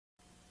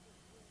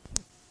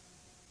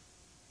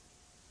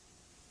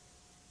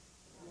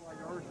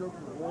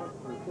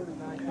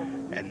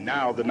And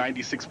now the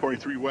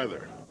 96.3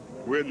 weather.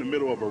 We're in the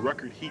middle of a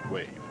record heat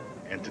wave,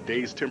 and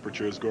today's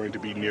temperature is going to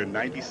be near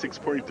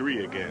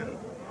 96.3 again.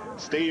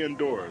 Stay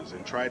indoors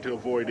and try to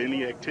avoid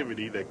any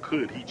activity that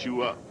could heat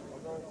you up.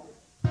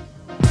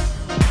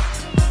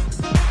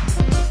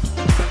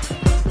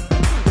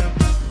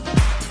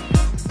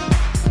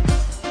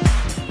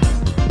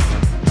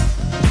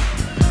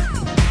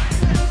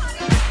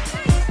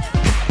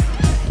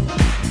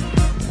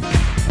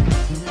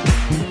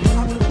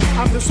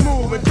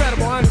 Smooth,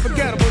 incredible,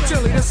 unforgettable,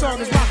 chilly. This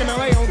song is rocking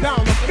LA on down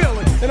the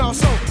feeling. And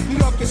also New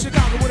York and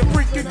Chicago with a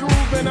freaky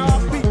groove and a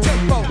upbeat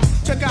tempo.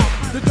 Check out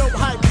the dope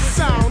hype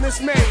sound. It's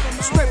made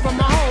straight from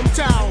my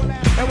hometown.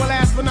 And well,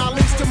 last but not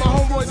least, to my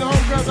homeboys and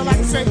homegirls, I like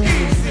to say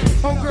easy.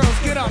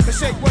 Homegirls, get up and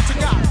shake what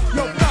you got.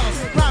 Yo, fellas,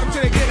 ride them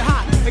till they get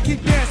hot. And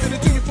keep dancing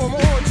until you form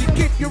an orgy.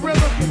 Keep your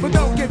rhythm, but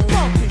don't get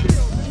funky.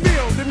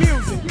 Feel the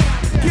music.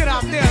 Get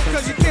out there,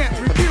 cause you can't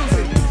refuse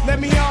it. Let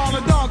me hear all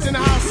the dogs in the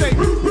house say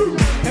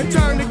and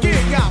turn the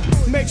gig out.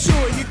 Make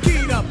sure you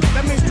keyed up.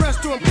 That means dress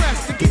to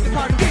impress to keep the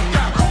party kicked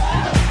out.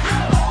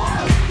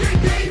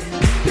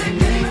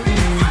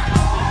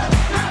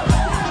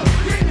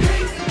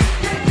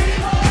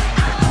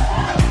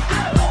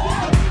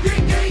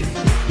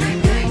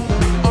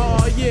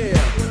 Oh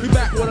yeah, we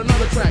back with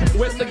another track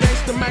with the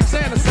gangster Max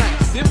and the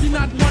sax. If you're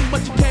not one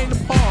but you came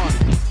to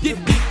party,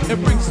 get deep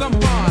and bring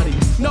somebody.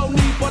 No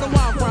need for the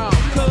wild crowd,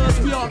 cause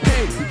we all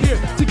came here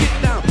to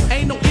get down.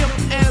 Ain't no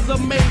ifs, ands, or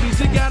maybes.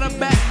 You got a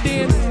back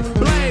then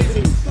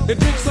blazing and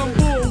drink some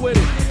bull with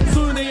it.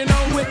 Soon as you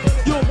know it,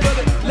 you'll feel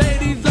it.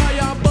 Ladies, are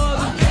y'all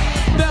buzzing?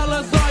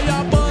 Fellas, are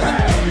y'all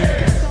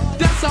buzzing?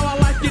 That's how I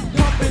like it,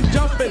 pumping,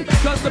 jumping.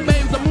 Cause the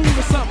babes are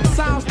moving something,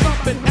 sounds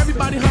thumping,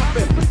 everybody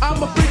humping.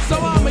 I'm a freak, so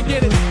I'ma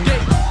get it.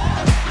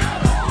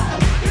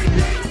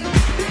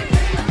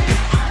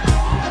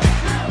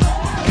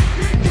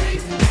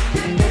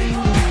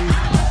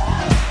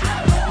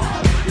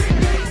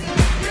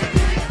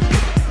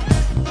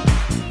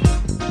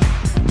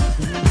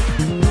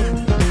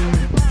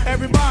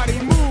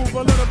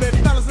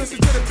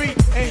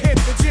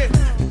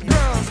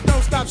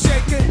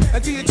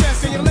 Until your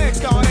chest and your legs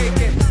start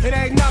aching. It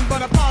ain't nothing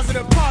but a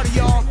positive party,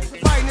 y'all.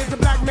 Fighting is the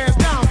black man's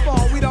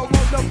downfall. We don't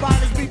want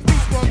nobody's be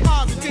peaceful and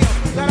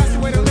positive. Now that's the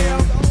way to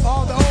live.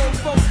 All the old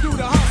folks do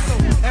the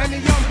hustle, and the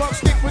young bucks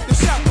stick with the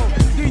shuffle.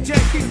 DJ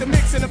keep the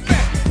mix in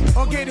effect,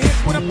 or get hit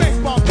with a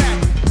baseball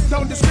bat.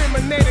 Don't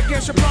discriminate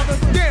against your brother.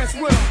 Dance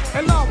with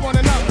them and love one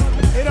another.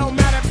 It don't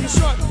matter if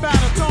you're short, fat,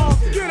 or tall.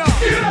 Get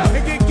up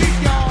and get